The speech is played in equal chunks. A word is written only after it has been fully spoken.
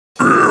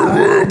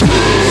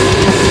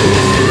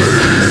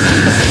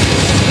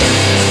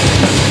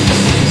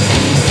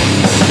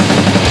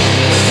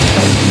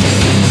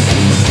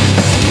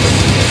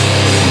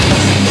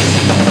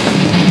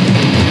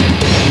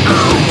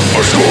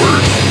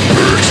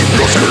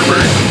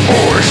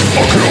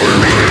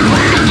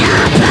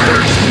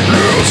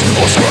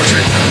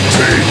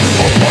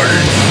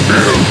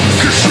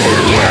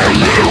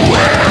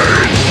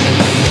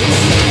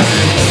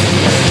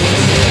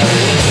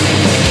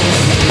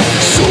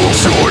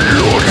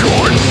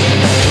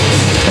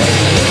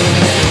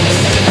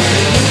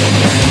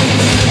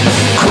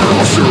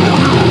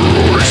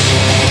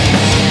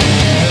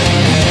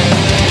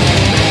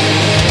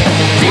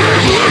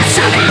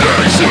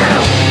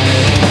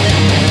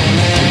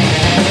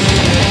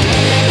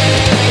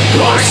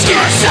Our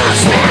skin so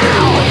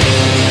smell.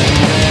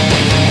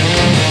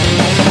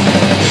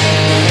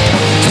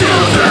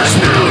 Still there's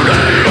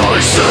beauty I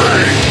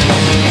see.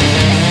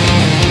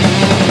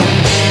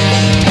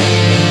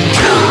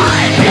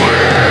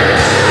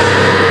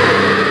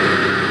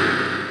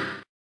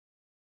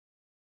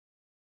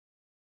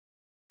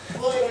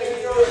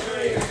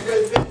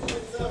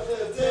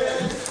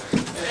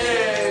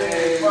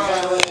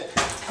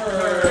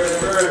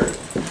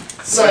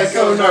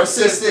 Psycho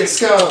narcissistic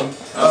scum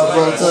of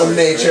Ultim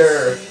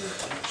nature.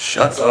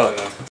 Shut up.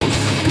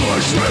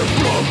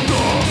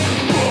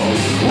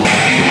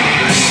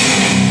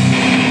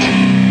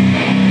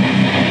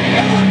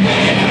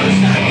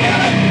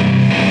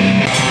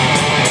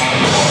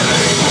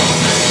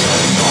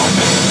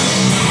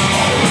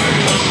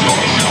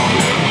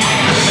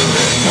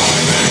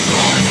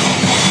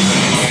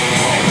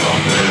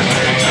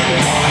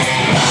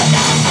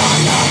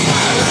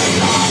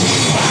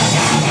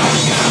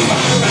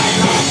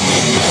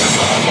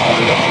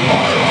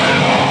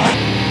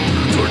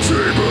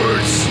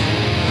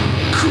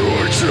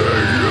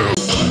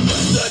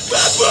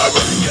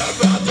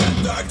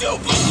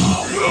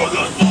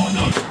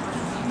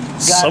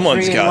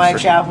 Someone's got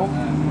Whitechapel.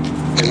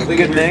 A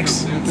good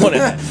mix. What?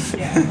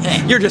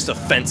 You're just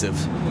offensive.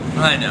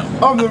 I know.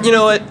 You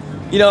know what?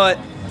 You know what?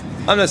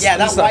 I'm just. Yeah,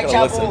 that just not gonna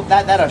Whitechapel,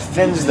 listen. that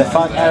offends the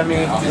fuck out of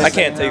me. I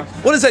can't take.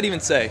 What does that even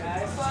say?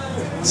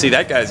 See,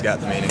 that guy's got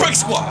the meaning. Break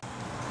squad.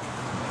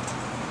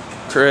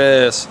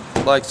 Chris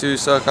likes to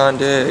suck on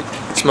dick,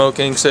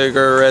 smoking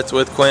cigarettes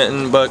with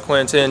Quentin, but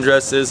Quentin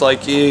dresses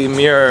like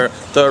Ymir,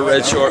 the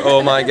red short.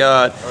 Oh my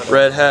God,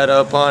 red hat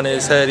up on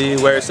his head. He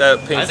wears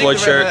that Pink Floyd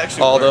shirt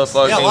all the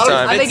fucking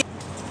time.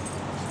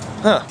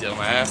 Huh? Dill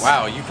ass.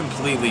 Wow, you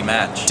completely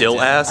match. Dill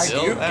ass.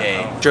 Dill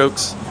gay.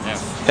 Jokes. Yeah.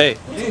 Hey,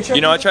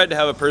 you know I tried to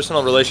have a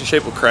personal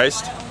relationship with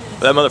Christ,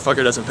 but that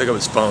motherfucker doesn't pick up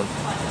his phone.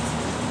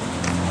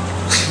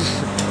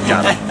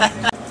 Got him.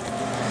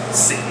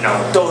 Sitting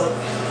on door.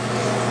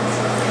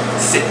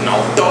 Sitting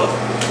on door.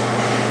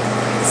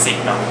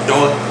 Sitting on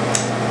door.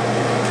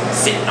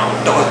 Sitting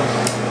on door.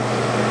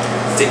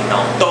 Sitting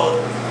on door.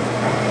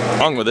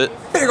 Wrong with it.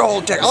 Big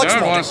old dick. I like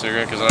small dick.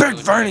 cigarette Big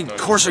veiny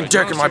coursing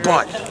dick in my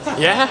butt.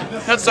 Yeah?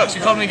 That sucks.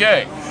 You called me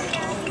gay.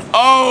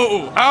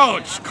 Oh,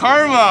 ouch.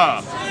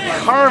 Karma.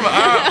 Karma.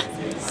 Ah.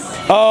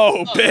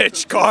 Oh,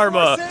 bitch,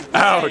 karma.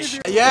 Ouch.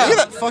 Yeah. Look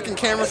at that fucking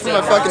camera from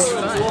my fucking.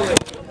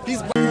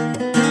 He's.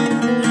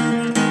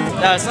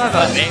 No, it's not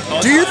about me.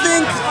 Do you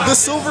think the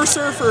Silver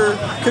Surfer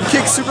could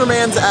kick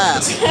Superman's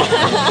ass?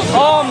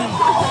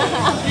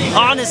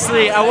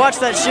 Honestly, I watched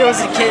that show as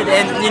a kid,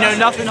 and you know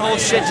nothing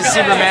holds shit to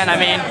Superman. I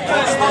mean,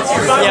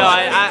 you know,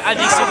 I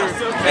think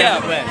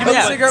Superman would win.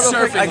 Yeah,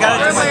 surfing. I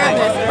got it.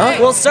 Huh?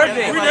 Well,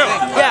 surfing.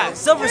 Yeah,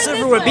 Silver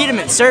Surfer would beat him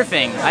at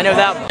surfing. I know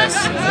that much.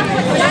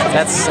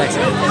 That's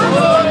sexy.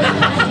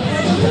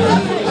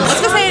 Let's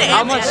go say it.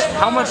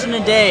 How much in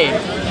a day?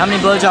 How many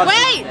blowjobs?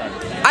 Wait!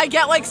 I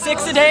get like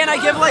 6 a day, and I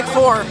give like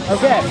 4.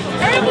 Okay.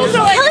 Kelly's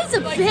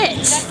a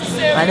bitch.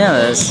 I know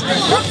this.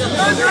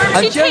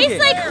 She tastes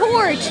like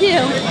whore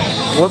too.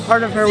 What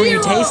part of her were you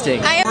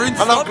tasting?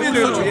 I'm not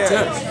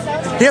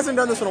He hasn't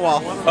done this in a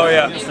while. Oh,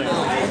 yeah.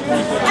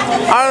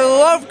 I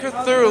love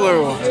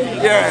Cthulhu.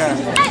 Yeah.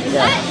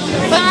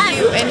 Fuck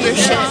you and your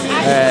shit.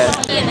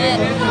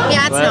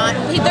 Yeah, it's not.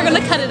 They're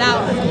gonna cut it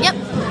out. Yep.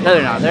 No,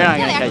 they're not. They're not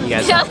gonna cut you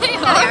guys out.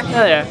 Yeah,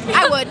 No, they are.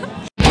 I would.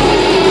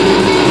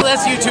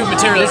 That's YouTube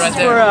material right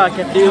there.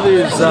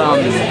 This is for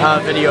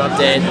Cthulhu's video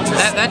update.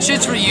 That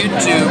shit's for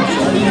YouTube.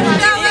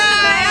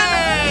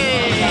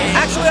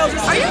 Actually, I'll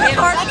just. Are you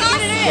recording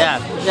this? Yeah,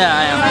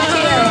 I am.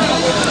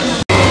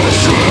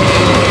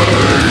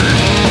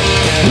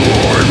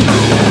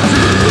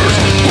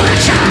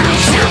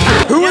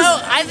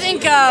 I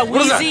think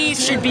Wheezy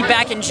should be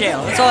back in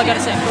jail. That's all I gotta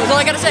say. That's all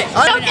I gotta say.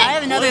 I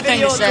have another thing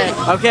to say.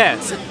 Okay.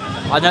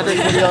 Another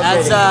video.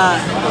 Let's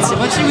see,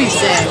 what should we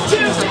say?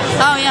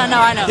 Oh yeah, no,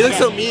 I know. He looks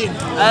so mean.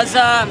 As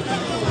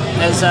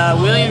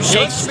William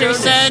Shakespeare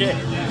said,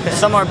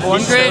 some are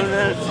born great,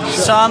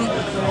 some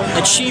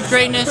achieve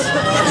greatness,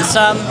 and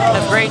some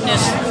have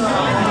greatness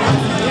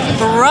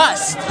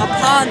thrust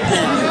upon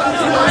them.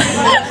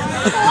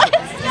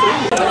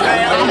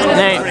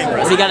 Hey,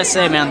 what do you gotta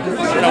say, man?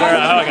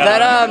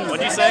 That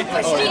What'd you say?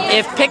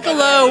 if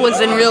Piccolo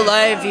was in real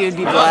life, he would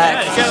be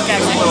black.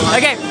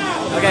 Okay.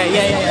 Okay.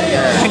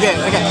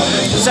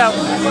 So,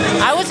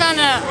 I was on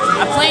a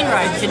plane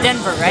ride to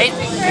Denver, right?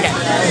 Okay.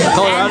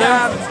 Colorado?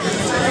 And,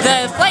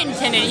 the flight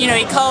attendant, you know,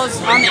 he calls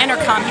on the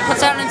intercom. He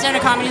puts out on his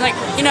intercom, and he's like,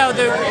 you know,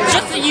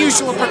 just the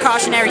usual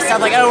precautionary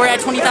stuff, like, oh, we're at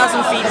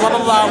 20,000 feet, blah,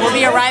 blah, blah. We'll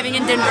be arriving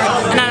in Denver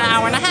in an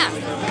hour and a half,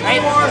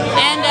 right?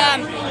 And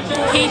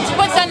he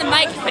puts on the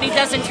mic, but he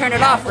doesn't turn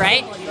it off,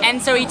 right?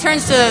 And so he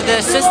turns to the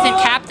assistant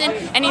captain,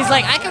 and he's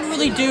like, I could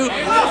really do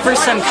for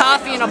some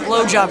coffee and a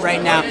blowjob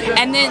right now.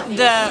 And then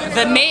the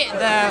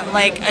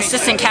like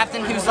assistant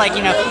captain, who's like,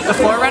 you know, the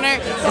forerunner,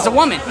 is a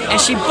woman, and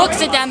she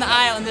books it down the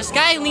aisle, and this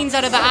guy leans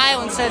out of the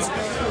aisle and says,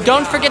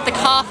 don't forget the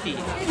coffee.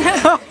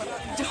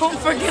 Don't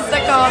forget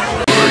the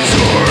coffee. It's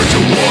hard to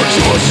watch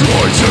us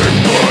rising,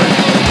 but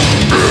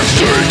it's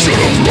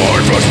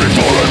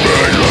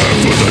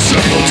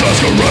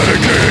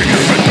eradicating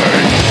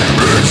everything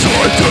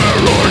inside their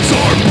hearts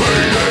are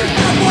beating.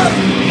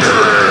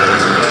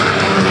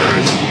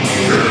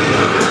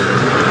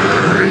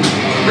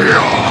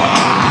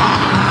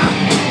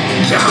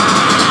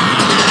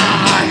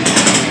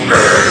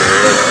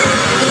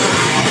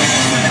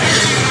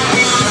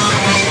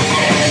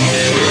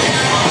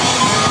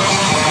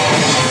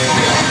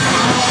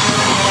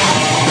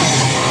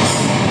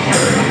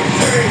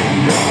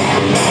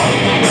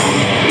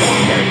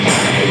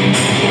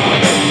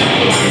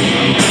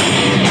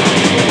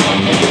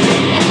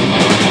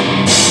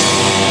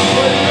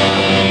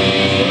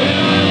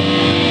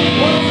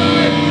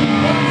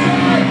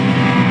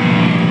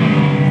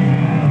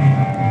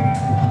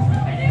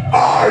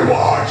 I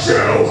want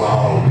you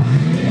home.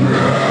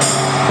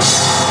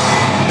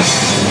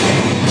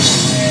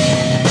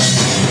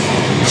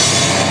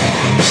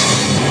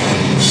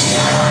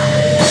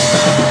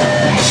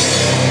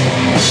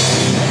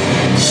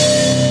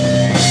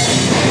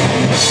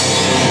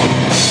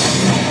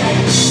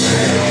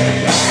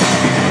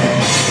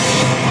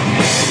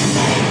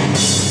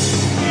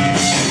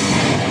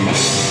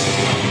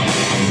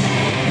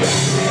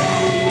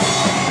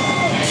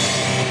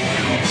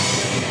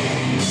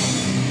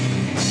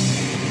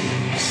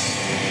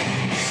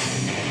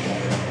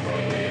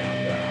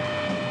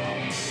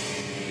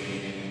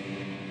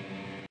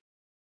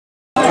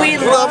 We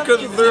love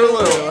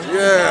Cthulhu.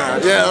 Yeah,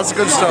 that's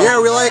good stuff. Yeah,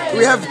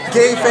 we have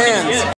gay fans.